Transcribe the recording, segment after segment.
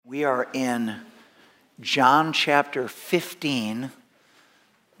We are in John chapter 15,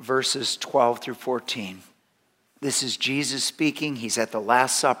 verses 12 through 14. This is Jesus speaking. He's at the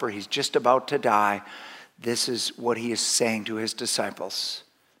Last Supper. He's just about to die. This is what he is saying to his disciples.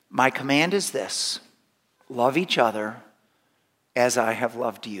 My command is this: love each other as I have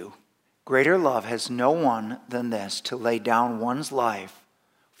loved you. Greater love has no one than this, to lay down one's life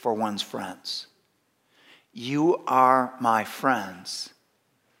for one's friends. You are my friends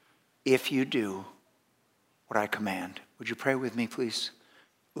if you do what I command. Would you pray with me, please?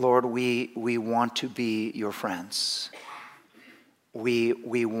 Lord, we want to be your friends. We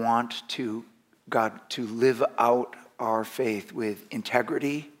want to, God, to live out our faith with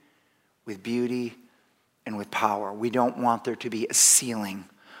integrity, with beauty, and with power. We don't want there to be a ceiling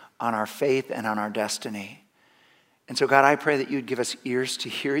on our faith and on our destiny. And so, God, I pray that you'd give us ears to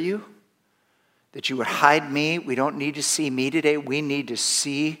hear you, that you would hide me. We don't need to see me today. We need to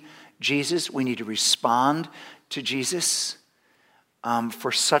see Jesus. We need to respond to Jesus.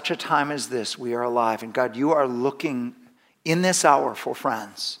 For such a time as this, we are alive. And God, you are looking in this hour for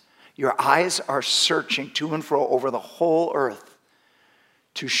friends. Your eyes are searching to and fro over the whole earth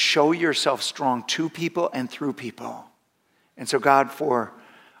to show yourself strong to people and through people. And so, God, for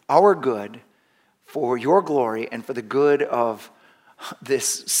our good, for your glory, and for the good of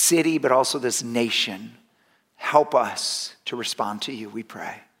this city, but also this nation, help us to respond to you, we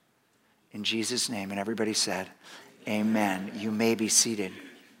pray. In Jesus' name. And everybody said, amen. You may be seated.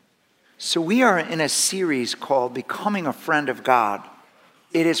 So we are in a series called Becoming a Friend of God.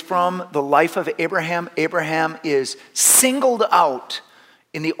 It is from the life of Abraham. Abraham is singled out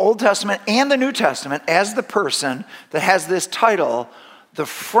in the Old Testament and the New Testament as the person that has this title, the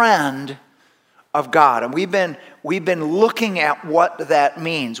friend of God. And we've been looking at what that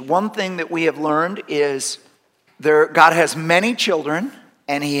means. One thing that we have learned is God has many children,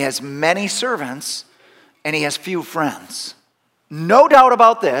 and he has many servants, and he has few friends. No doubt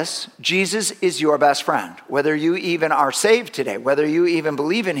about this, Jesus is your best friend. Whether you even are saved today, whether you even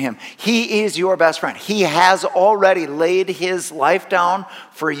believe in him, he is your best friend. He has already laid his life down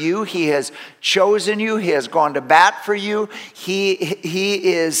for you. He has chosen you. He has gone to bat for you. He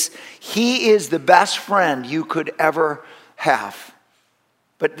is the best friend you could ever have.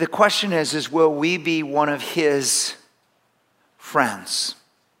 But the question is will we be one of his friends?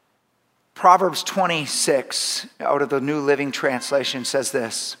 Proverbs 26, out of the New Living Translation, says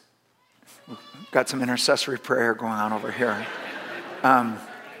this. Got some intercessory prayer going on over here.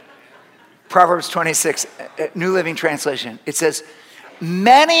 Proverbs 26, New Living Translation. It says,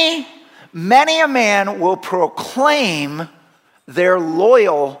 many a man will proclaim their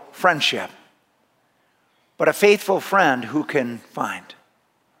loyal friendship, but a faithful friend who can find?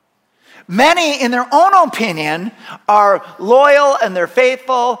 Many, in their own opinion, are loyal and they're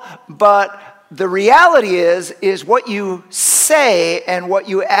faithful, but the reality is what you say and what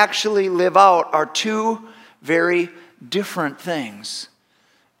you actually live out are two very different things.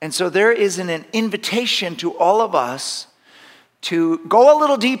 And so there is an invitation to all of us to go a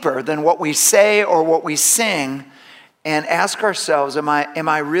little deeper than what we say or what we sing and ask ourselves, am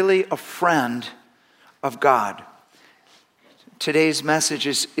I really a friend of God? Today's message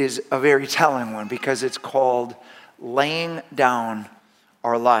is a very telling one because it's called Laying Down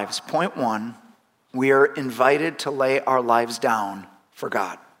Our Lives. Point one, we are invited to lay our lives down for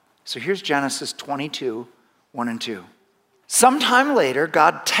God. So here's Genesis 22, 1 and 2. Sometime later,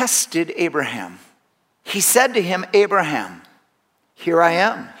 God tested Abraham. He said to him, Abraham, here I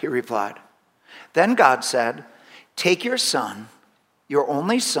am, he replied. Then God said, take your son, your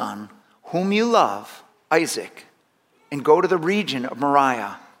only son, whom you love, Isaac, and go to the region of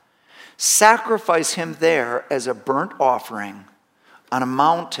Moriah. Sacrifice him there as a burnt offering on a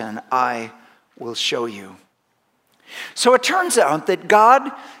mountain I will show you. So it turns out that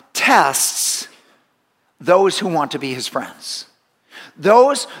God tests those who want to be his friends.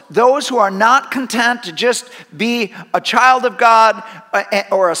 Those who are not content to just be a child of God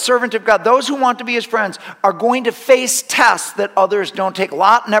or a servant of God, those who want to be his friends are going to face tests that others don't take.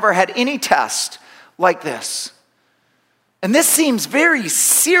 Lot never had any test like this. And this seems very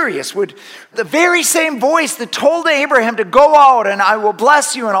serious. Would the very same voice that told Abraham to go out and I will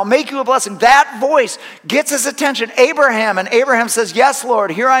bless you and I'll make you a blessing, that voice gets his attention. Abraham, and Abraham says, yes, Lord,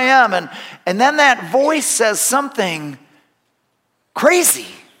 here I am. And then that voice says something crazy.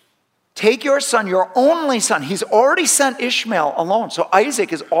 Take your son, your only son. He's already sent Ishmael alone, so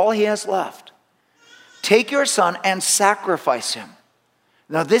Isaac is all he has left. Take your son and sacrifice him.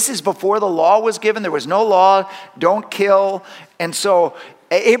 Now, this is before the law was given. There was no law, don't kill. And so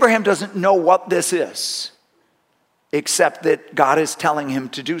Abraham doesn't know what this is. except that God is telling him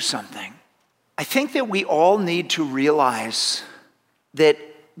to do something. I think that we all need to realize that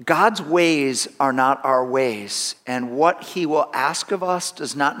God's ways are not our ways, and what he will ask of us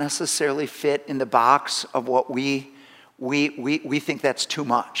does not necessarily fit in the box of what we think that's too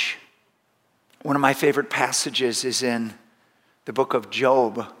much. One of my favorite passages is in the book of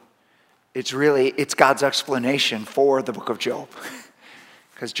Job. It's God's explanation for the book of Job.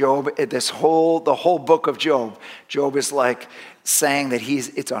 Because Job, the whole book of Job is like saying that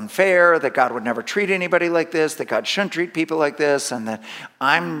it's unfair, that God would never treat anybody like this, that God shouldn't treat people like this, and that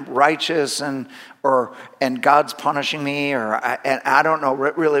I'm righteous and God's punishing me, and I don't know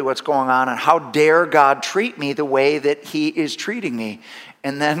really what's going on, and how dare God treat me the way that he is treating me.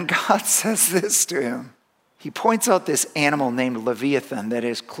 And then God says this to him. He points out this animal named Leviathan that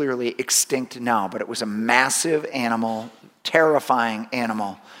is clearly extinct now, but it was a massive animal, terrifying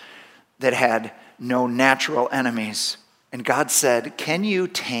animal that had no natural enemies. And God said, can you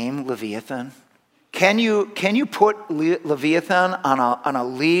tame Leviathan? Can you put Leviathan on a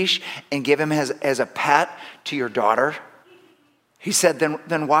leash and give him as a pet to your daughter? He said,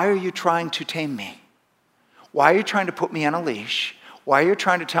 then why are you trying to tame me? Why are you trying to put me on a leash? Why are you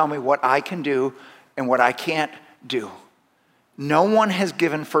trying to tell me what I can do and what I can't do? No one has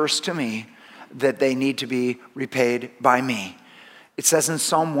given first to me that they need to be repaid by me. It says in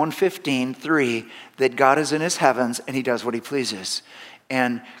Psalm 115:3 that God is in his heavens and he does what he pleases.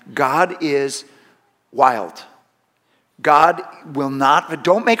 And God is wild. God will not,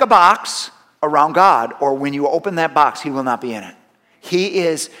 don't make a box around God, or when you open that box, he will not be in it. He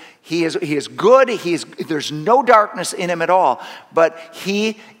is good. There's no darkness in him at all, but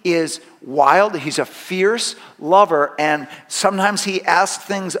he is wild. He's a fierce lover, and sometimes he asks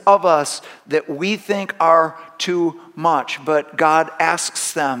things of us that we think are too much, but God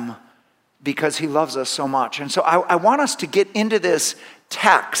asks them because he loves us so much. And so I want us to get into this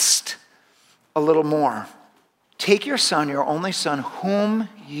text a little more. Take your son, your only son, whom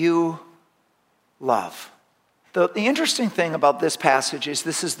you love. The interesting thing about this passage is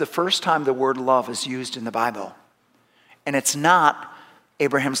this is the first time the word love is used in the Bible. And it's not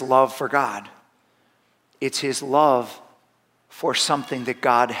Abraham's love for God. It's his love for something that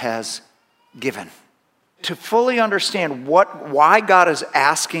God has given. To fully understand why God is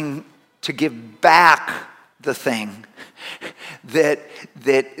asking to give back the thing that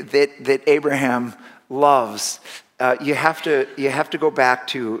Abraham loves, you have to go back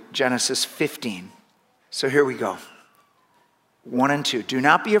to Genesis 15. So here we go. 1 and 2. Do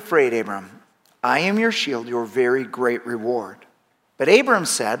not be afraid, Abram. I am your shield, your very great reward. But Abram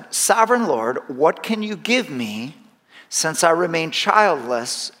said, Sovereign Lord, what can you give me since I remain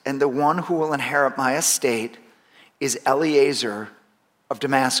childless, and the one who will inherit my estate is Eliezer of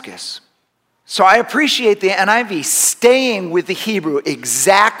Damascus? So I appreciate the NIV staying with the Hebrew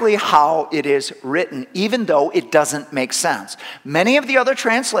exactly how it is written, even though it doesn't make sense. Many of the other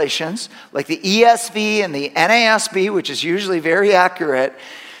translations, like the ESV and the NASB, which is usually very accurate,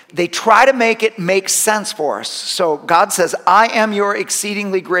 they try to make it make sense for us. So God says, I am your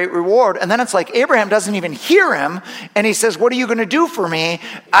exceedingly great reward. And then it's like Abraham doesn't even hear him. And he says, what are you going to do for me?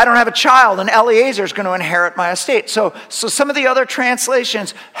 I don't have a child, and Eliezer is going to inherit my estate. So some of the other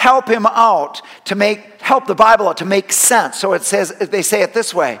translations help him out help the Bible out to make sense. So they say it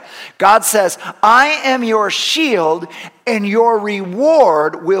this way. God says, I am your shield, and your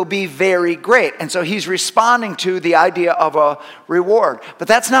reward will be very great. And so he's responding to the idea of a reward. But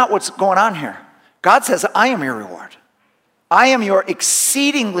that's not what's going on here. God says, I am your reward. I am your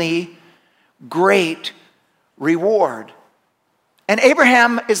exceedingly great reward. And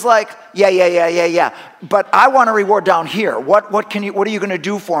Abraham is like, yeah. But I want a reward down here. What are you going to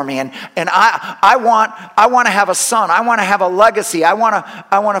do for me? And I want to have a son. I want to have a legacy. I want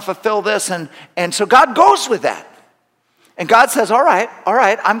to fulfill this. And so God goes with that. And God says, all right,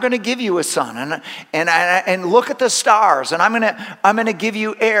 I'm going to give you a son, and look at the stars, and I'm going to give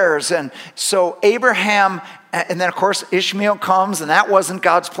you heirs. And so Abraham, and then of course Ishmael comes, and that wasn't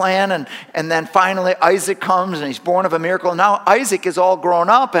God's plan, and then finally Isaac comes, and he's born of a miracle. Now Isaac is all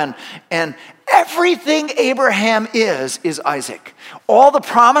grown up, and everything Abraham is Isaac. All the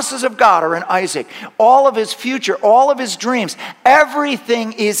promises of God are in Isaac. All of his future, all of his dreams,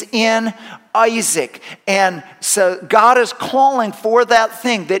 everything is in Isaac. And so God is calling for that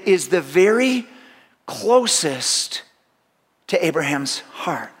thing that is the very closest to Abraham's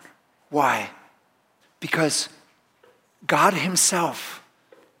heart. Why? Because God himself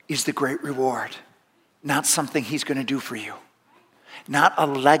is the great reward, not something he's going to do for you, not a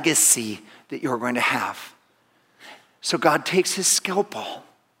legacy that you're going to have. So God takes his scalpel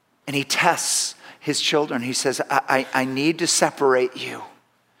and he tests his children. He says, I need to separate you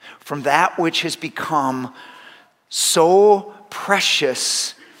from that which has become so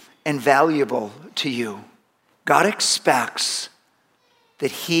precious and valuable to you. God expects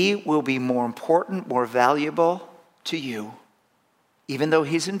that he will be more important, more valuable to you, even though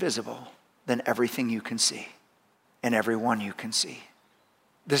he's invisible, than everything you can see and everyone you can see.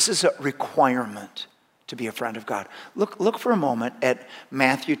 This is a requirement to be a friend of God. Look for a moment at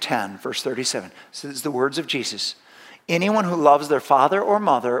Matthew 10, verse 37. So this is the words of Jesus. Anyone who loves their father or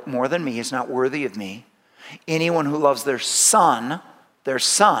mother more than me is not worthy of me. Anyone who loves their son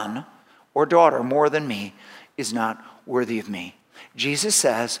or daughter more than me is not worthy of me. Jesus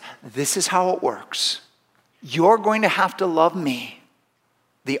says, this is how it works. You're going to have to love me,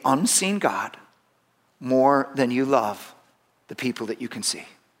 the unseen God, more than you love the people that you can see.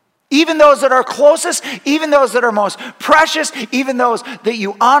 Even those that are closest, even those that are most precious, even those that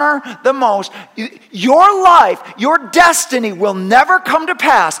you honor the most, your life, your destiny will never come to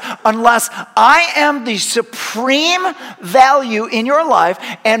pass unless I am the supreme value in your life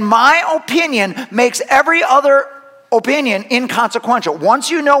and my opinion makes every other opinion inconsequential. Once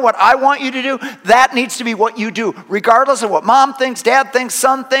you know what I want you to do, that needs to be what you do. Regardless of what mom thinks, dad thinks,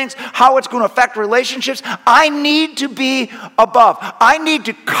 son thinks, how it's going to affect relationships, I need to be above. I need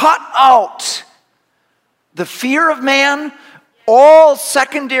to cut out the fear of man, all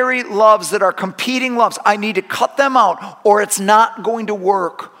secondary loves that are competing loves. I need to cut them out or it's not going to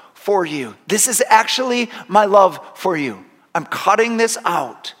work for you. This is actually my love for you. I'm cutting this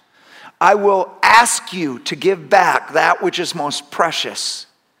out. I will ask you to give back that which is most precious.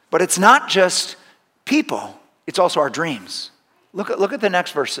 But it's not just people, it's also our dreams. Look at the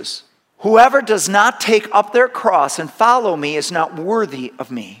next verses. Whoever does not take up their cross and follow me is not worthy of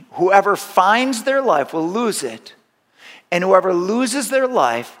me. Whoever finds their life will lose it, and whoever loses their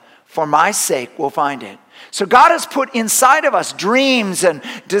life for my sake will find it. So God has put inside of us dreams and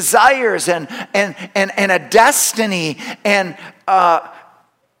desires and a destiny and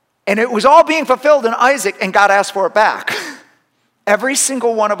it was all being fulfilled in Isaac, and God asked for it back. Every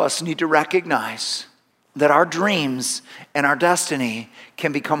single one of us need to recognize that our dreams and our destiny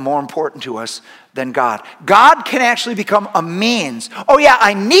can become more important to us than God. God can actually become a means. Oh yeah,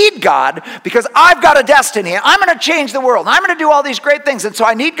 I need God because I've got a destiny and I'm going to change the world and I'm going to do all these great things, and so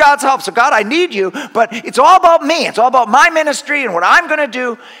I need God's help. So God, I need you, but it's all about me. It's all about my ministry and what I'm going to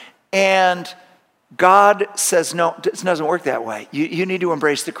do. And God says, no, it doesn't work that way. You need to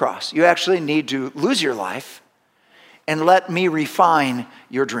embrace the cross. You actually need to lose your life and let me refine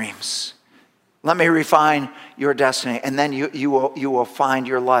your dreams. Let me refine your destiny. And then you will find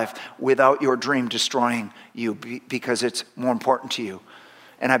your life without your dream destroying you because it's more important to you.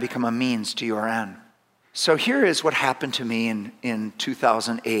 And I become a means to your end. So here is what happened to me in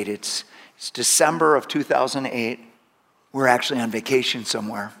 2008. It's December of 2008. We're actually on vacation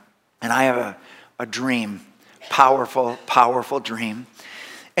somewhere. And I have a dream, powerful dream.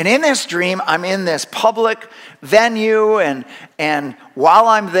 And in this dream, I'm in this public venue, and while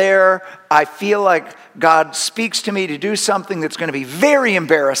I'm there, I feel like God speaks to me to do something that's going to be very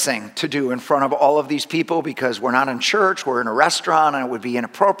embarrassing to do in front of all of these people because we're not in church, we're in a restaurant, and it would be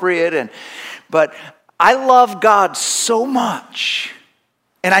inappropriate. But I love God so much,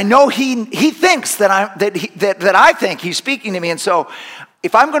 and I know He thinks that I think He's speaking to me, and so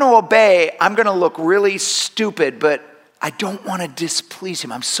if I'm going to obey, I'm going to look really stupid, but I don't want to displease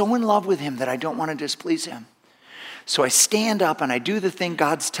Him. I'm so in love with Him that I don't want to displease Him. So I stand up and I do the thing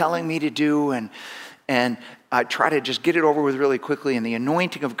God's telling me to do, and I try to just get it over with really quickly, and the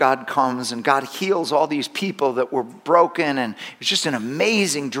anointing of God comes, and God heals all these people that were broken, and it's just an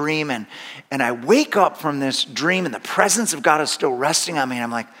amazing dream, and I wake up from this dream, and the presence of God is still resting on me, and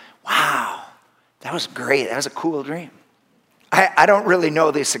I'm like, wow, that was great. That was a cool dream. I don't really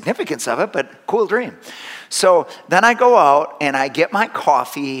know the significance of it, but cool dream. So then I go out and I get my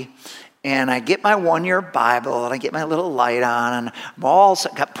coffee and I get my one-year Bible and I get my little light on and I'm all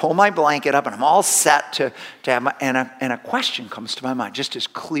set, pull my blanket up and I'm all set to have my, and a question comes to my mind just as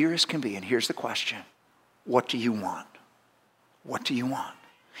clear as can be. And here's the question. What do you want? What do you want?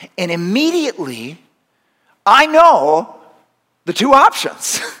 And immediately I know the two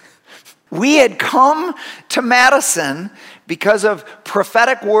options. We had come to Madison because of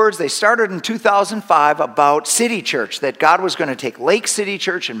prophetic words. They started in 2005 about City Church, that God was going to take Lake City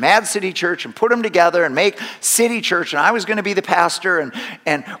Church and Mad City Church and put them together and make City Church, and I was going to be the pastor,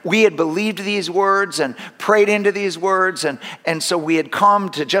 and we had believed these words and prayed into these words, and so we had come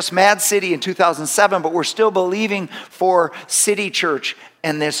to just Mad City in 2007, but we're still believing for City Church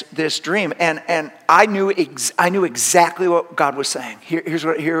and this dream, and I knew exactly what God was saying.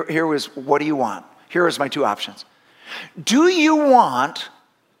 Here was what do you want? Here is my two options. Do you want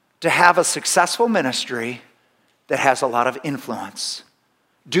to have a successful ministry that has a lot of influence?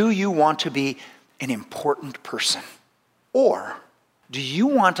 Do you want to be an important person? Or do you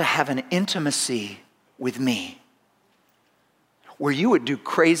want to have an intimacy with me where you would do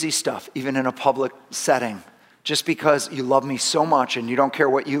crazy stuff, even in a public setting, just because you love me so much and you don't care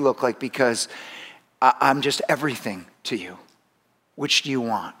what you look like because I'm just everything to you? Which do you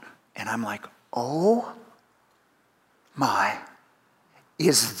want? And I'm like, oh my,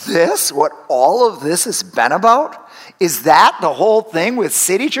 is this what all of this has been about? Is that the whole thing with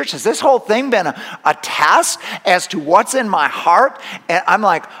City Church? Has this whole thing been a test as to what's in my heart? And I'm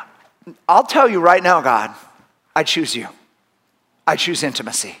like, I'll tell you right now, God, I choose you. I choose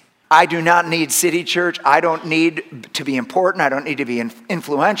intimacy. I do not need City Church. I don't need to be important. I don't need to be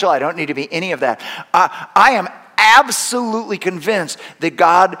influential. I don't need to be any of that. I am absolutely convinced that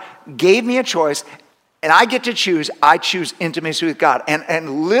God gave me a choice and I get to choose. I choose intimacy with God.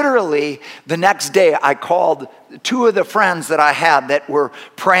 And literally the next day I called two of the friends that I had that were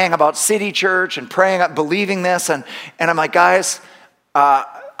praying about City Church and praying, believing this. And I'm like, guys,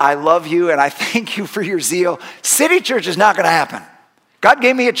 I love you and I thank you for your zeal. City Church is not going to happen. God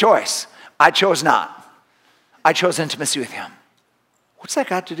gave me a choice. I chose not. I chose intimacy with him. What's that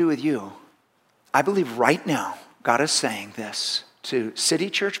got to do with you? I believe right now God is saying this to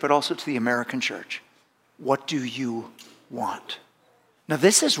City Church, but also to the American church. What do you want? Now,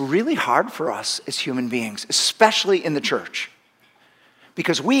 this is really hard for us as human beings, especially in the church,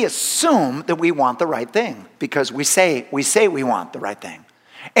 because we assume that we want the right thing, because we say we want the right thing.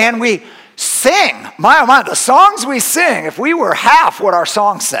 And we sing, my oh my, the songs we sing, if we were half what our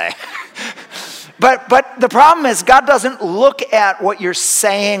songs say. But the problem is God doesn't look at what you're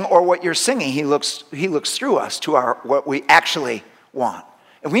saying or what you're singing. He looks through us to what we actually want.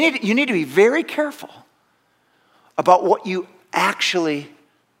 And you need to be very careful about what you actually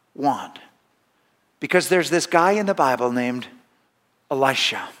want. Because there's this guy in the Bible named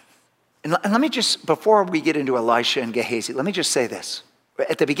Elisha. And let me just, before we get into Elisha and Gehazi, let me just say this.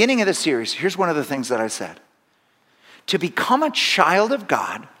 At the beginning of the series, here's one of the things that I said. To become a child of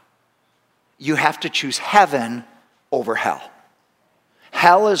God, you have to choose heaven over hell.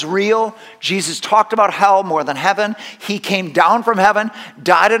 Hell is real. Jesus talked about hell more than heaven. He came down from heaven,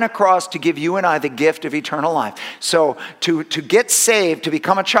 died on a cross to give you and I the gift of eternal life. So to get saved, to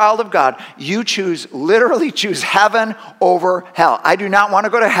become a child of God, you literally choose heaven over hell. I do not want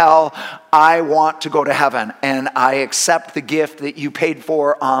to go to hell. I want to go to heaven. And I accept the gift that you paid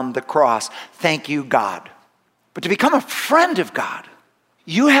for on the cross. Thank you, God. But to become a friend of God,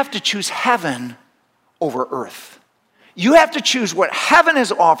 you have to choose heaven over earth. You have to choose what heaven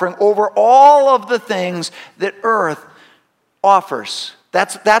is offering over all of the things that earth offers.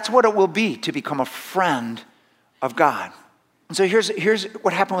 That's what it will be to become a friend of God. And so here's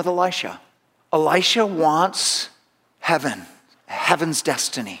what happened with Elisha. Elisha wants heaven's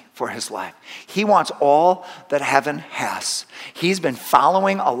destiny for his life. He wants all that heaven has. He's been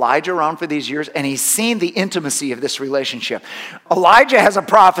following Elijah around for these years, and he's seen the intimacy of this relationship. Elijah has a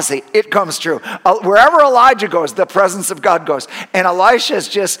prophecy. It comes true. Wherever Elijah goes, the presence of God goes. And Elisha is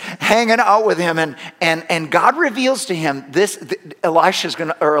just hanging out with him, and God reveals to him Elijah's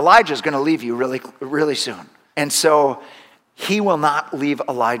going to leave you really, really soon. And so he will not leave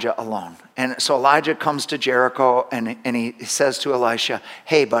Elijah alone. And so Elijah comes to Jericho and he says to Elisha,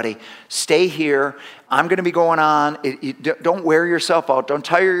 hey, buddy, stay here. I'm going to be going on. Don't wear yourself out. Don't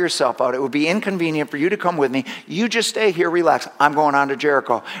tire yourself out. It would be inconvenient for you to come with me. You just stay here, relax. I'm going on to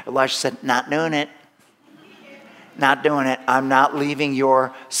Jericho. Elisha said, not doing it. Not doing it. I'm not leaving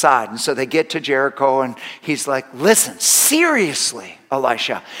your side. And so they get to Jericho and he's like, listen, seriously,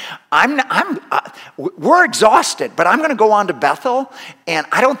 Elisha, we're exhausted, but I'm going to go on to Bethel and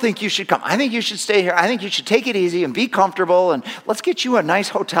I don't think you should come. I think you should stay here. I think you should take it easy and be comfortable and let's get you a nice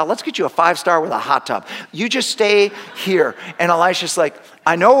hotel. Let's get you a 5-star with a hot tub. You just stay here. And Elisha's like,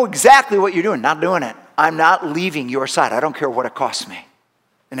 I know exactly what you're doing. Not doing it. I'm not leaving your side. I don't care what it costs me.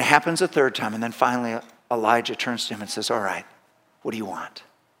 And it happens a third time. And then finally, Elijah turns to him and says, all right, what do you want?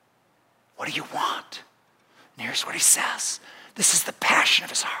 What do you want? And here's what he says. This is the passion of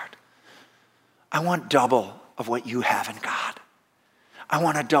his heart. I want double of what you have in God. I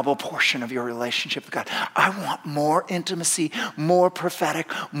want a double portion of your relationship with God. I want more intimacy, more prophetic,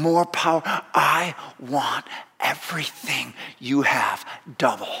 more power. I want everything you have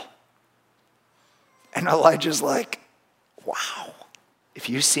double. And Elijah's like, wow, if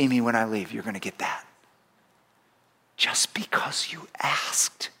you see me when I leave, you're going to get that. Just because you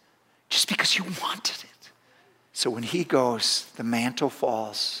asked, just because you wanted it. So when he goes, the mantle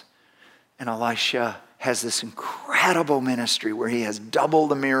falls, And Elisha has this incredible ministry where he has double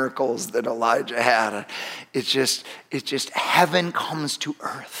the miracles that Elijah had. It's just heaven comes to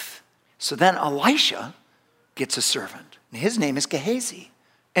earth. So then Elisha gets a servant. And his name is Gehazi.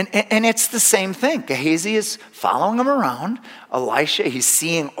 And it's the same thing. Gehazi is following him around. Elisha, he's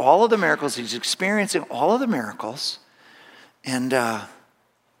seeing all of the miracles. He's experiencing all of the miracles. And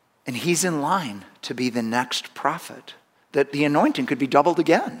he's in line to be the next prophet. That the anointing could be doubled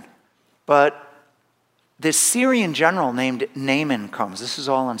again. But this Syrian general named Naaman comes. This is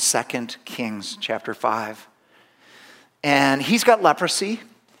all in 2 Kings chapter 5. And he's got leprosy.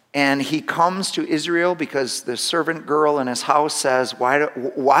 And he comes to Israel because the servant girl in his house says,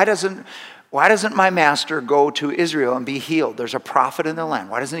 why doesn't my master go to Israel and be healed? There's a prophet in the land.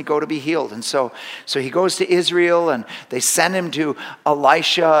 Why doesn't he go to be healed? And so he goes to Israel, and they send him to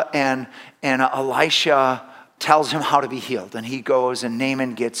Elisha, and Elisha tells him how to be healed. And he goes, and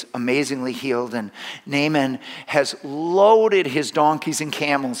Naaman gets amazingly healed. And Naaman has loaded his donkeys and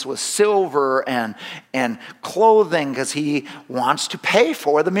camels with silver and clothing because he wants to pay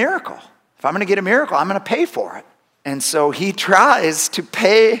for the miracle. If I'm going to get a miracle, I'm going to pay for it. And so he tries to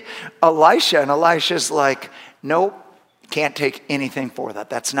pay Elisha, and Elisha's like, nope, can't take anything for that.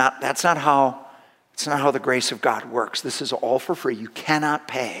 That's not how the grace of God works. This is all for free. You cannot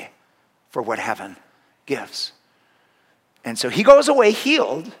pay for what heaven gives. And so he goes away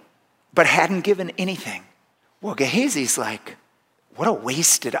healed, but hadn't given anything. Well, Gehazi's like, what a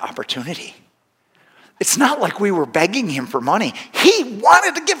wasted opportunity. It's not like we were begging him for money. He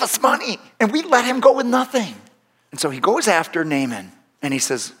wanted to give us money, and we let him go with nothing. And so he goes after Naaman, and he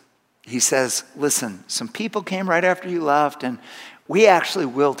says, listen, some people came right after you left, and we actually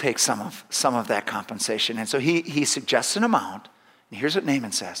will take some of that compensation. And so he suggests an amount, and here's what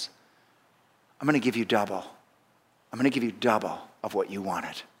Naaman says. I'm going to give you double. I'm going to give you double of what you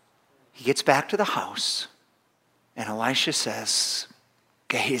wanted. He gets back to the house, and Elisha says,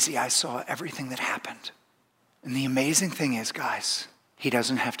 Gehazi, I saw everything that happened. And the amazing thing is, guys, he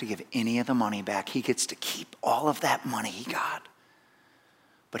doesn't have to give any of the money back. He gets to keep all of that money he got.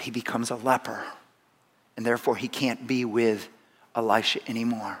 But he becomes a leper, and therefore he can't be with Elisha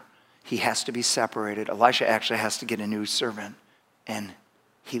anymore. He has to be separated. Elisha actually has to get a new servant, and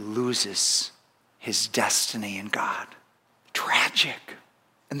he loses his destiny in God. Tragic.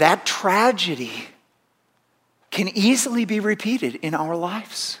 And that tragedy can easily be repeated in our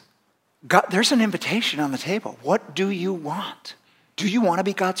lives. God, there's an invitation on the table. What do you want? Do you want to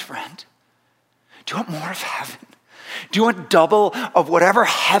be God's friend? Do you want more of heaven? Do you want double of whatever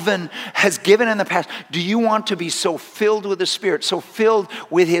heaven has given in the past? Do you want to be so filled with the Spirit, so filled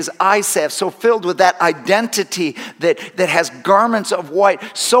with his eye salve, so filled with that identity that has garments of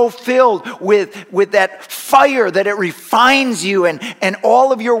white, so filled with that fire that it refines you and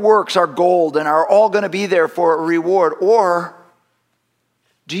all of your works are gold and are all going to be there for a reward? Or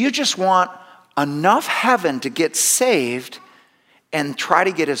do you just want enough heaven to get saved and try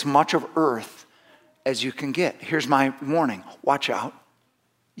to get as much of earth as you can get? Here's my warning. Watch out.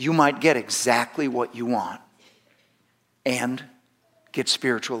 You might get exactly what you want and get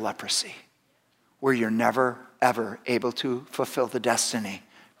spiritual leprosy, where you're never, ever able to fulfill the destiny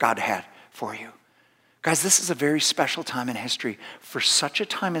God had for you. Guys, this is a very special time in history. For such a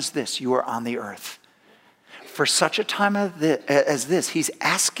time as this, you are on the earth. For such a time as this, he's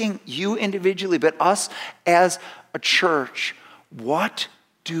asking you individually, but us as a church, what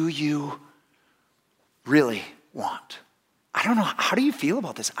do you really want? I don't know. How do you feel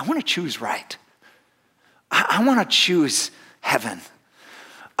about this? I want to choose right. I want to choose heaven.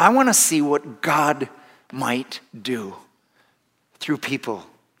 I want to see what God might do through people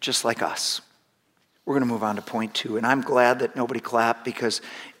just like us. We're going to move on to point 2. And I'm glad that nobody clapped, because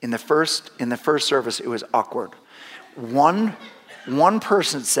in the first service, it was awkward. One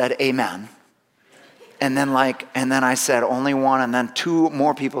person said amen. And then I said only one, and then 2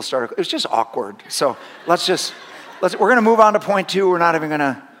 more people started. It was just awkward. So we're going to move on to point 2. We're not even going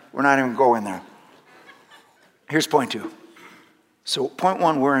to go in there. Here's point 2. So point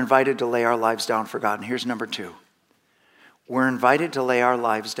 1, we're invited to lay our lives down for God. And here's number 2. We're invited to lay our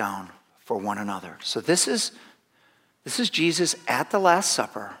lives down for one another. So this is Jesus at the Last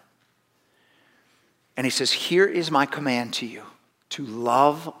Supper. And he says, here is my command to you, to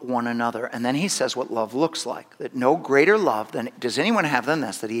love one another. And then he says what love looks like, that no greater love does anyone have than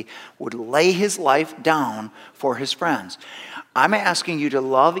this, that he would lay his life down for his friends. I'm asking you to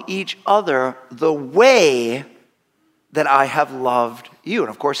love each other the way that I have loved you. And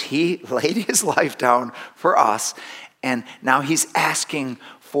of course, he laid his life down for us. And now he's asking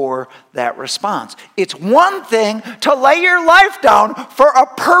for that response. It's one thing to lay your life down for a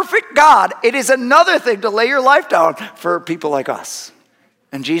perfect God. It is another thing to lay your life down for people like us.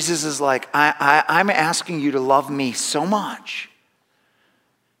 And Jesus is like, I'm asking you to love me so much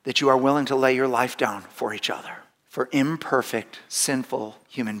that you are willing to lay your life down for each other, for imperfect, sinful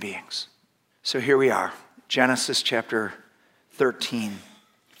human beings. So here we are, Genesis chapter 13,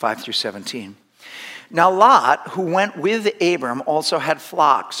 5 through 17. Now Lot, who went with Abram, also had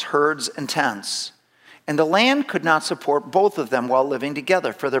flocks, herds, and tents. And the land could not support both of them while living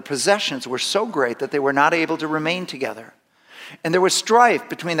together, for their possessions were so great that they were not able to remain together. And there was strife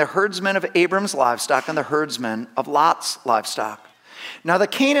between the herdsmen of Abram's livestock and the herdsmen of Lot's livestock. Now the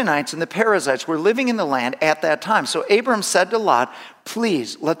Canaanites and the Perizzites were living in the land at that time. So Abram said to Lot,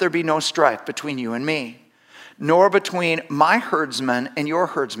 please let there be no strife between you and me, nor between my herdsmen and your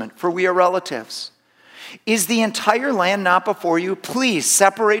herdsmen, for we are relatives. Is the entire land not before you? Please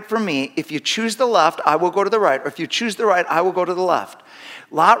separate from me. If you choose the left, I will go to the right, or if you choose the right, I will go to the left.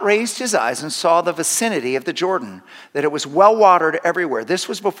 Lot raised his eyes and saw the vicinity of the Jordan, that it was well watered everywhere. This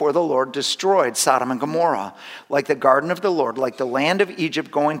was before the Lord destroyed Sodom and Gomorrah, like the garden of the Lord, like the land of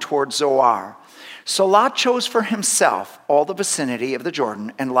Egypt going toward Zoar. So Lot chose for himself all the vicinity of the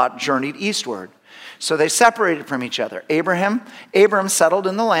Jordan, and Lot journeyed eastward. So they separated from each other. Abram settled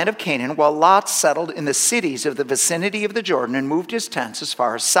in the land of Canaan, while Lot settled in the cities of the vicinity of the Jordan and moved his tents as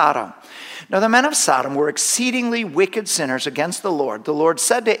far as Sodom. Now the men of Sodom were exceedingly wicked sinners against the Lord. The Lord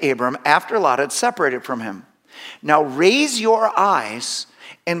said to Abram after Lot had separated from him, now raise your eyes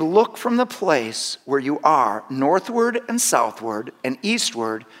and look from the place where you are, northward and southward and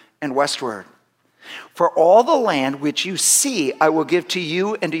eastward and westward. For all the land which you see, I will give to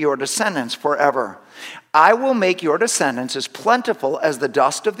you and to your descendants forever. I will make your descendants as plentiful as the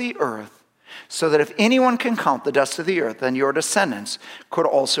dust of the earth, so that if anyone can count the dust of the earth, then your descendants could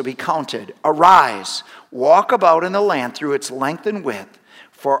also be counted. Arise, walk about in the land through its length and width,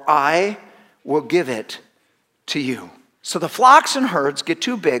 for I will give it to you. So the flocks and herds get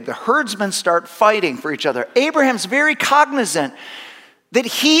too big. The herdsmen start fighting for each other. Abraham's very cognizant that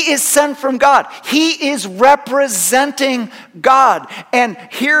he is sent from God. He is representing God. And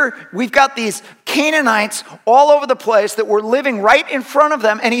here we've got these Canaanites all over the place that were living right in front of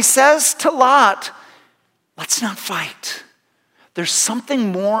them. And he says to Lot, let's not fight. There's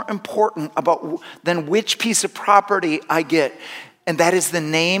something more important than which piece of property I get. And that is the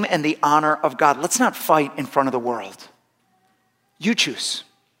name and the honor of God. Let's not fight in front of the world. You choose.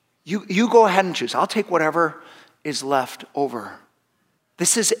 You go ahead and choose. I'll take whatever is left over.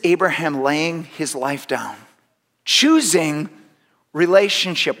 This is Abraham laying his life down, choosing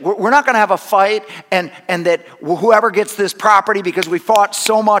relationship. We're not going to have a fight and that whoever gets this property, because we fought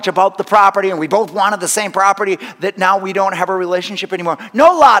so much about the property and we both wanted the same property, that now we don't have a relationship anymore.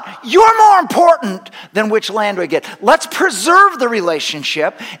 No, Lot, you're more important than which land we get. Let's preserve the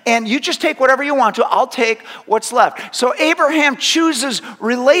relationship, and you just take whatever you want to. I'll take what's left. So Abraham chooses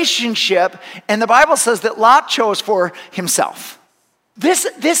relationship, and the Bible says that Lot chose for himself.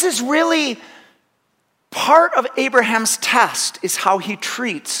 This is really part of Abraham's test, is how he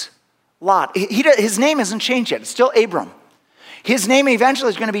treats Lot. His name hasn't changed yet. It's still Abram. His name eventually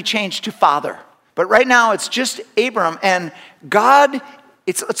is going to be changed to Father. But right now it's just Abram. And God,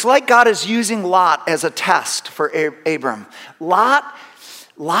 it's like God is using Lot as a test for Abram.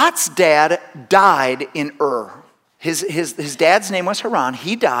 Lot's dad died in Ur. His dad's name was Haran.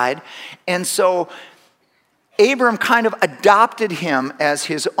 He died. And so Abram kind of adopted him as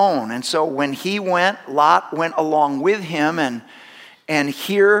his own. And so when he went, Lot went along with him. And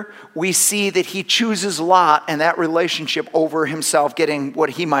here we see that he chooses Lot and that relationship over himself getting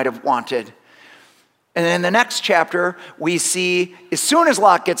what he might have wanted. And in the next chapter, we see as soon as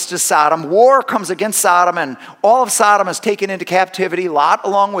Lot gets to Sodom, war comes against Sodom, and all of Sodom is taken into captivity, Lot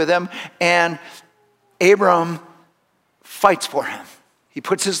along with him, and Abram fights for him. He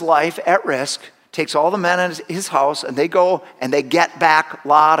puts his life at risk, takes all the men in his house, and they go and they get back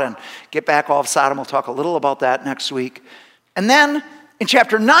Lot and get back all of Sodom. We'll talk a little about that next week. And then in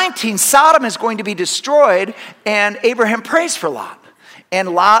chapter 19, Sodom is going to be destroyed, and Abraham prays for Lot.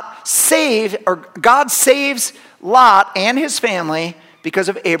 And God saves Lot and his family because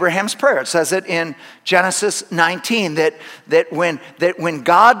of Abraham's prayer. It says it in Genesis 19 that when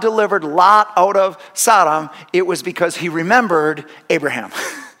God delivered Lot out of Sodom, it was because he remembered Abraham.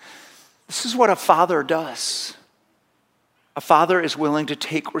 This is what a father does. A father is willing to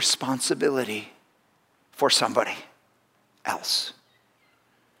take responsibility for somebody else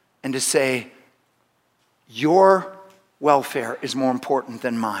and to say, your welfare is more important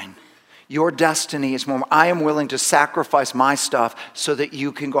than mine. Your destiny is more. I am willing to sacrifice my stuff so that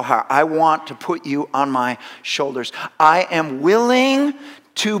you can go higher. I want to put you on my shoulders. I am willing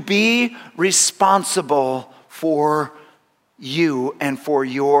to be responsible for you and for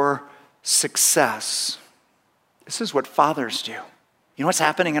your success. This is what fathers do. You know what's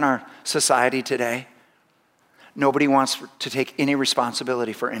happening in our society today? Nobody wants to take any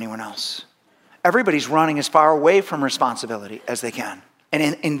responsibility for anyone else. Everybody's running as far away from responsibility as they can.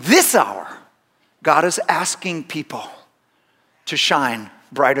 And in this hour, God is asking people to shine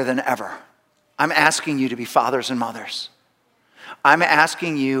brighter than ever. I'm asking you to be fathers and mothers. I'm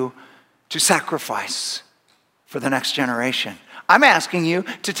asking you to sacrifice for the next generation. I'm asking you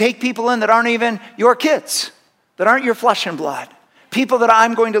to take people in that aren't even your kids, that aren't your flesh and blood. People that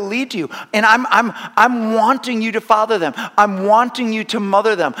I'm going to lead to you. And I'm wanting you to father them. I'm wanting you to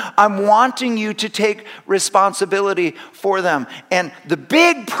mother them. I'm wanting you to take responsibility for them. And the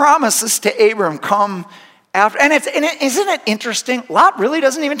big promises to Abram come after. And isn't it interesting? Lot really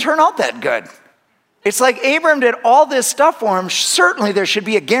doesn't even turn out that good. It's like Abram did all this stuff for him. Certainly there should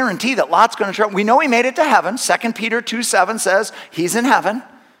be a guarantee that Lot's going to turn. We know he made it to heaven. 2 Peter 2:7 says he's in heaven.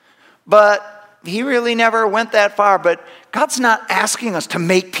 But he really never went that far. But God's not asking us to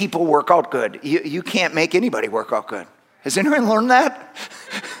make people work out good. You can't make anybody work out good. Has anyone learned that?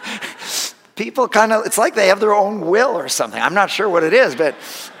 People kind of, it's like they have their own will or something. I'm not sure what it is, but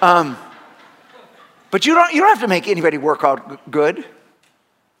you don't have to make anybody work out good.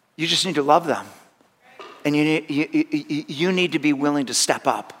 You just need to love them. And you need to be willing to step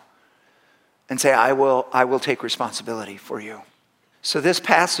up and say, I will take responsibility for you. So this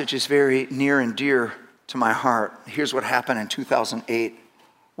passage is very near and dear to my heart. Here's what happened in 2008.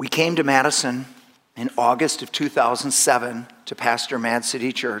 We came to Madison in August of 2007 to pastor Mad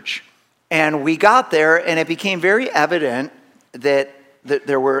City Church. And we got there, and it became very evident that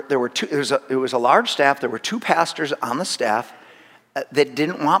there were two. It was a large staff. There were two pastors on the staff that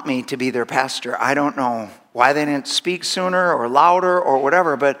didn't want me to be their pastor. I don't know why they didn't speak sooner or louder or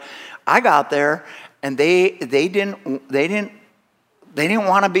whatever, but I got there, and they didn't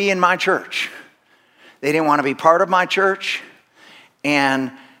want to be in my church. They didn't want to be part of my church.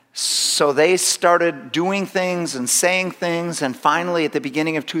 And so they started doing things and saying things. And finally, at the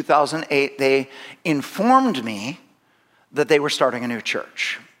beginning of 2008, they informed me that they were starting a new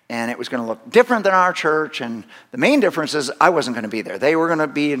church. And it was going to look different than our church. And the main difference is I wasn't going to be there. They were going to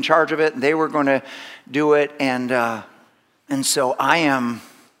be in charge of it. And they were going to do it. And so I am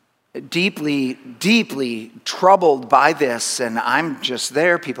deeply, deeply troubled by this, and I'm just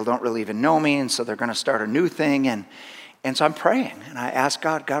there. People don't really even know me, and so they're going to start a new thing, and so I'm praying, and I ask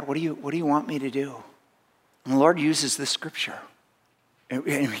God, what do you want me to do? And the Lord uses this scripture, and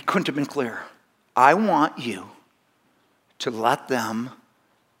He couldn't have been clearer. I want you to let them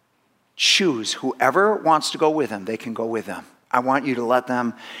choose whoever wants to go with them. They can go with them. I want you to let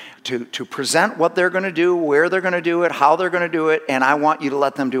them to present what they're going to do, where they're going to do it, how they're going to do it, and I want you to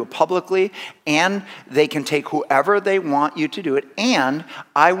let them do it publicly, and they can take whoever they want you to do it, and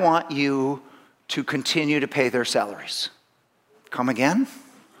I want you to continue to pay their salaries. Come again?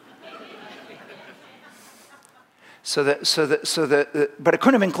 But it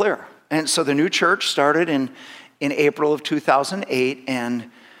couldn't have been clearer. And so the new church started in April of 2008,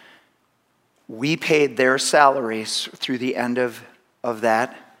 and we paid their salaries through the end of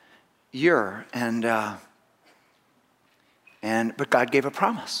that year. But God gave a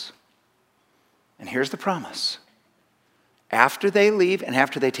promise. And here's the promise. After they leave and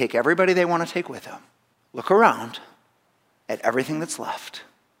after they take everybody they want to take with them, look around at everything that's left.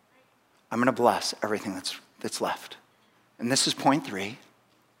 I'm going to bless everything that's left. And this is point 3.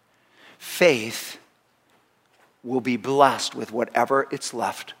 Faith will be blessed with whatever it's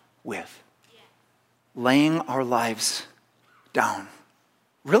left with. Laying our lives down.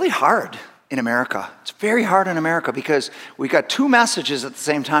 Really hard in America. It's very hard in America because we got two messages at the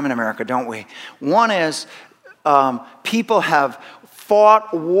same time in America, don't we? One is people have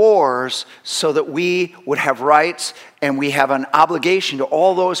fought wars so that we would have rights, and we have an obligation to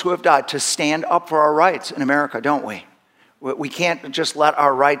all those who have died to stand up for our rights in America, don't we? We can't just let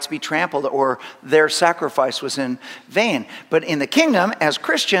our rights be trampled or their sacrifice was in vain. But in the kingdom, as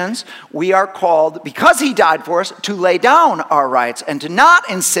Christians, we are called, because He died for us, to lay down our rights and to not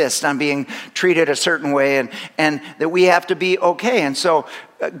insist on being treated a certain way and that we have to be okay. And so,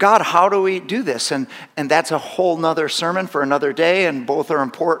 God, how do we do this? And that's a whole nother sermon for another day, and both are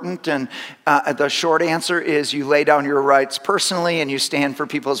important. And the short answer is you lay down your rights personally and you stand for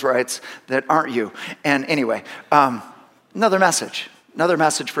people's rights that aren't you. And anyway, another message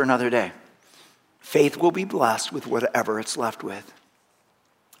for another day. Faith will be blessed with whatever it's left with.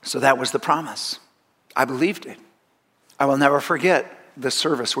 So that was the promise. I believed it. I will never forget the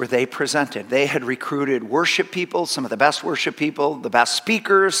service where they presented. They had recruited worship people, some of the best worship people, the best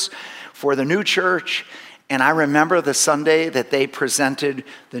speakers for the new church. And I remember the Sunday that they presented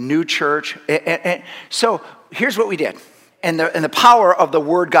the new church. And so here's what we did. And the power of the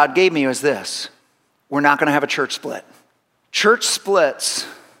word God gave me was this: we're not going to have a church split. Church splits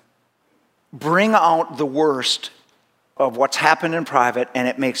bring out the worst of what's happened in private, and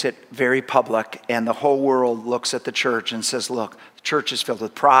it makes it very public, and the whole world looks at the church and says, look, the church is filled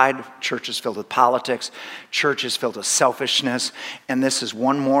with pride, church is filled with politics, church is filled with selfishness, and this is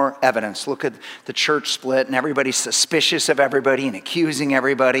one more evidence. Look at the church split, and everybody's suspicious of everybody and accusing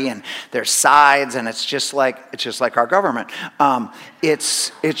everybody, and there's sides, and it's just like our government.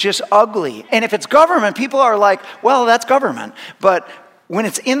 It's just ugly. And if it's government, people are like, well, that's government. But when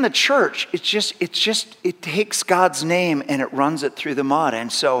it's in the church, it takes God's name and it runs it through the mud.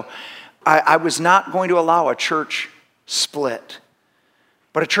 And so I was not going to allow a church split.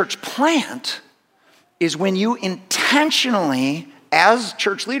 But a church plant is when you intentionally, as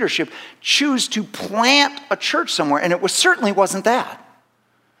church leadership, choose to plant a church somewhere. And it certainly wasn't that.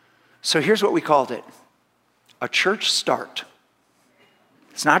 So here's what we called it: a church start.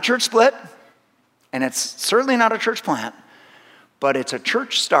 It's not a church split, and it's certainly not a church plant. But it's a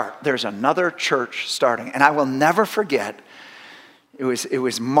church start. There's another church starting. And I will never forget, it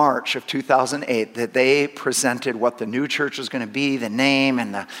was March of 2008 that they presented what the new church was going to be, the name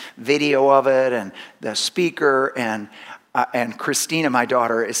and the video of it and the speaker. And Christina, my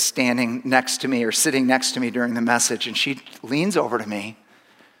daughter, is standing next to me or sitting next to me during the message. And she leans over to me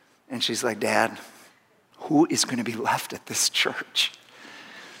and she's like, Dad, who is going to be left at this church?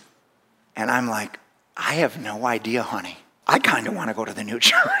 And I'm like, I have no idea, honey. I kind of want to go to the new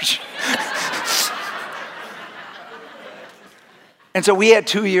church. And so we had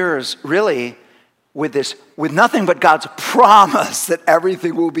 2 years, really, with nothing but God's promise that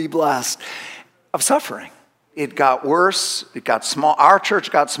everything will be blessed, of suffering. It got worse. It got small. Our church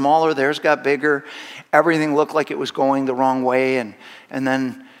got smaller. Theirs got bigger. Everything looked like it was going the wrong way. And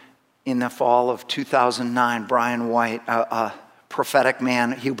then in the fall of 2009, Brian White, a prophetic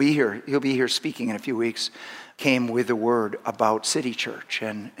man, he'll be here speaking in a few weeks, came with a word about City Church.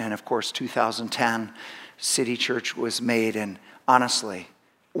 And of course, 2010, City Church was made. And honestly,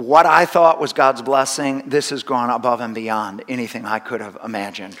 what I thought was God's blessing, this has gone above and beyond anything I could have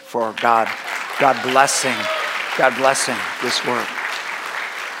imagined for God blessing this work.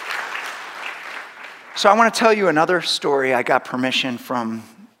 So I want to tell you another story. I got permission from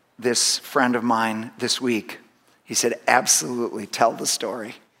this friend of mine this week. He said, absolutely, tell the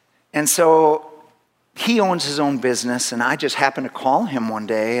story. And so he owns his own business, and I just happened to call him one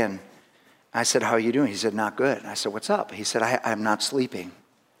day, and I said, how are you doing? He said, not good. I said, what's up? He said, I'm not sleeping.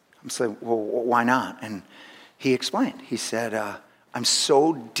 I said, well, why not? And he explained. He said, I'm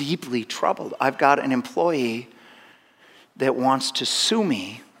so deeply troubled. I've got an employee that wants to sue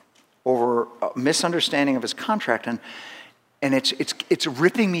me over a misunderstanding of his contract, and it's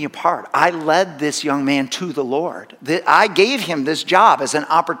ripping me apart. I led this young man to the Lord. I gave him this job as an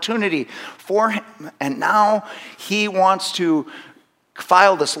opportunity for him, and now he wants to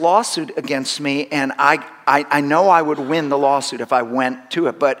file this lawsuit against me, and I know I would win the lawsuit if I went to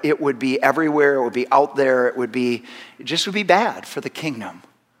it, but it would be everywhere, it would be out there, it just would be bad for the kingdom.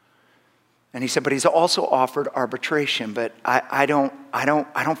 And he said, but he's also offered arbitration, but I don't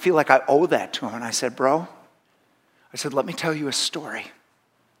feel like I owe that to him. And I said, bro, let me tell you a story.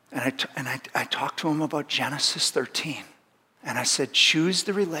 And I talked to him about Genesis 13. And I said, choose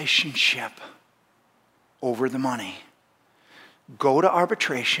the relationship over the money. Go to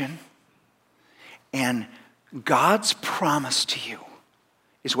arbitration, and God's promise to you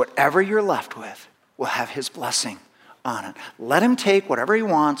is whatever you're left with will have his blessing on it. Let him take whatever he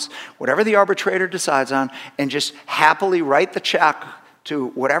wants, whatever the arbitrator decides on, and just happily write the check to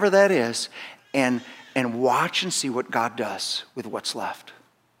whatever that is, and watch and see what God does with what's left.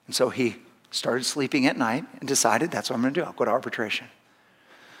 And so he started sleeping at night and decided, that's what I'm going to do. I'll go to arbitration.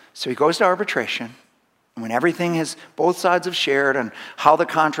 So he goes to arbitration. And when everything is, both sides have shared on how the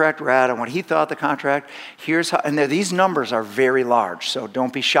contract read and what he thought the contract, here's how, and these numbers are very large, so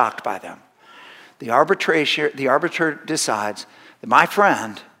don't be shocked by them. The arbitrator decides that my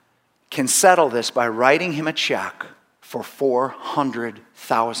friend can settle this by writing him a check for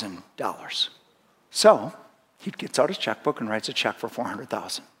 $400,000. So he gets out his checkbook and writes a check for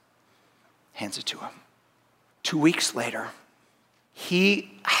 $400,000. Hands it to him. 2 weeks later,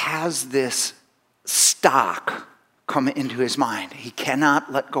 he has this stock come into his mind. He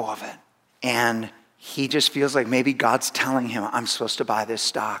cannot let go of it. And he just feels like maybe God's telling him, I'm supposed to buy this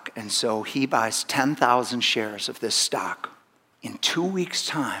stock. And so he buys 10,000 shares of this stock. In 2 weeks'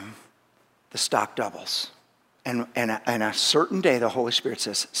 time, the stock doubles. And a certain day, the Holy Spirit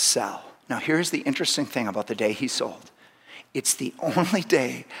says, sell. Now, here's the interesting thing about the day he sold. It's the only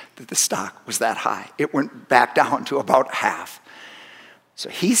day that the stock was that high. It went back down to about half. So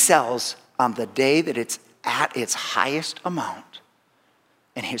he sells on the day that it's at its highest amount.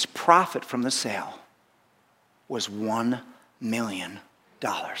 And his profit from the sale was $1 million.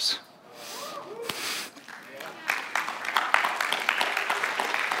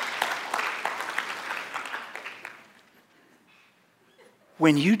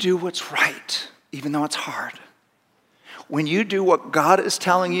 When you do what's right, even though it's hard, when you do what God is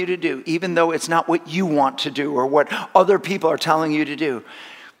telling you to do, even though it's not what you want to do or what other people are telling you to do,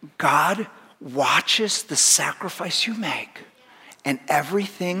 God watches the sacrifice you make, and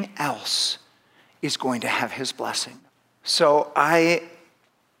everything else is going to have his blessing. So I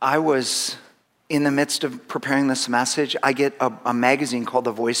was in the midst of preparing this message. I get a magazine called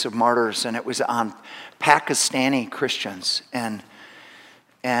The Voice of Martyrs, and it was on Pakistani Christians. And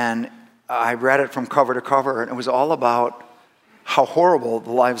I read it from cover to cover, and it was all about how horrible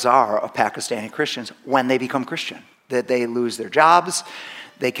the lives are of Pakistani Christians when they become Christian. That they lose their jobs,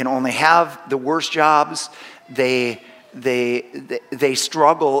 they can only have the worst jobs, they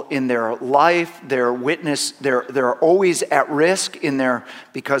struggle in their life, their witness, they're always at risk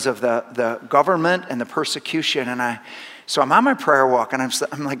because of the government and the persecution. So I'm on my prayer walk, and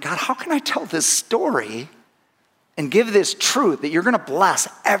I'm like, God, how can I tell this story and give this truth that you're going to bless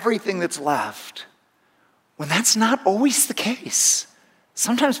everything that's left when that's not always the case?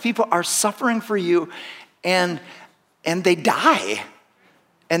 Sometimes people are suffering for you and they die.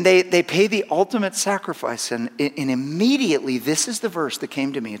 And they pay the ultimate sacrifice. And immediately, this is the verse that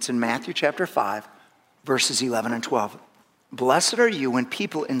came to me. It's in Matthew chapter 5, verses 11 and 12. Blessed are you when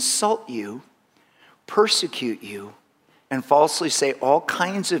people insult you, persecute you, and falsely say all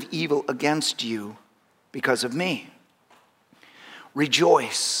kinds of evil against you because of me.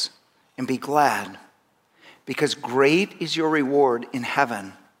 Rejoice and be glad, because great is your reward in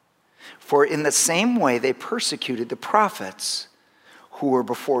heaven. For in the same way they persecuted the prophets who were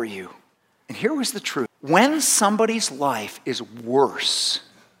before you. And here was the truth. When somebody's life is worse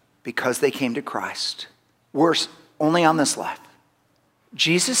because they came to Christ, worse only on this life,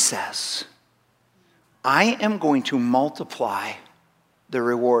 Jesus says, I am going to multiply the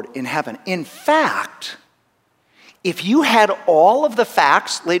reward in heaven. In fact, if you had all of the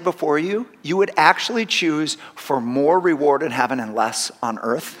facts laid before you, you would actually choose for more reward in heaven and less on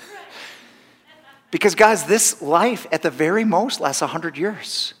earth. Because, guys, this life at the very most lasts 100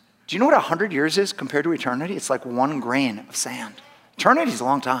 years. Do you know what 100 years is compared to eternity? It's like 1 grain of sand. Eternity is a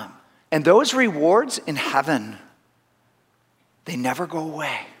long time. And those rewards in heaven, they never go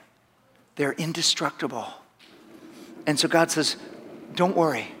away. They're indestructible. And so God says, don't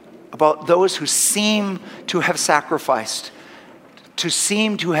worry about those who seem to have sacrificed, to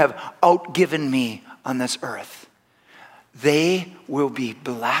seem to have outgiven me on this earth. They will be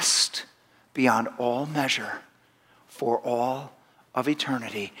blessed beyond all measure for all of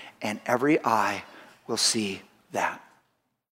eternity, and every eye will see that.